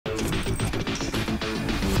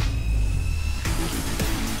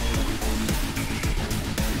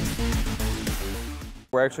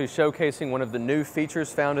We're actually showcasing one of the new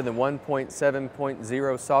features found in the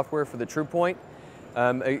 1.7.0 software for the Tru-Point.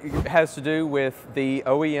 It has to do with the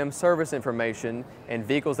OEM service information and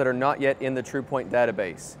vehicles that are not yet in the Tru-Point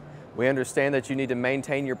database. We understand that you need to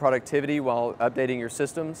maintain your productivity while updating your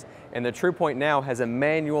systems, and the Tru-Point now has a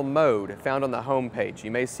manual mode found on the home page.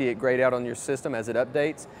 You may see it grayed out on your system as it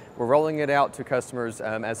updates. We're rolling it out to customers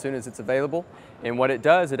as soon as it's available, and what it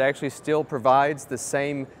does, it actually still provides the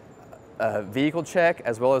same vehicle check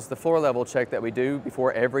as well as the floor level check that we do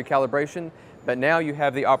before every calibration, but now you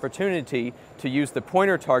have the opportunity to use the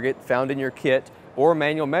pointer target found in your kit or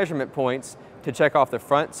manual measurement points to check off the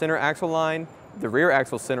front center axle line, the rear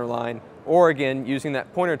axle center line, or again using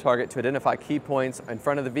that pointer target to identify key points in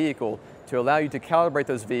front of the vehicle to allow you to calibrate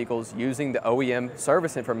those vehicles using the OEM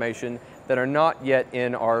service information that are not yet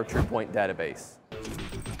in our Tru-Point database.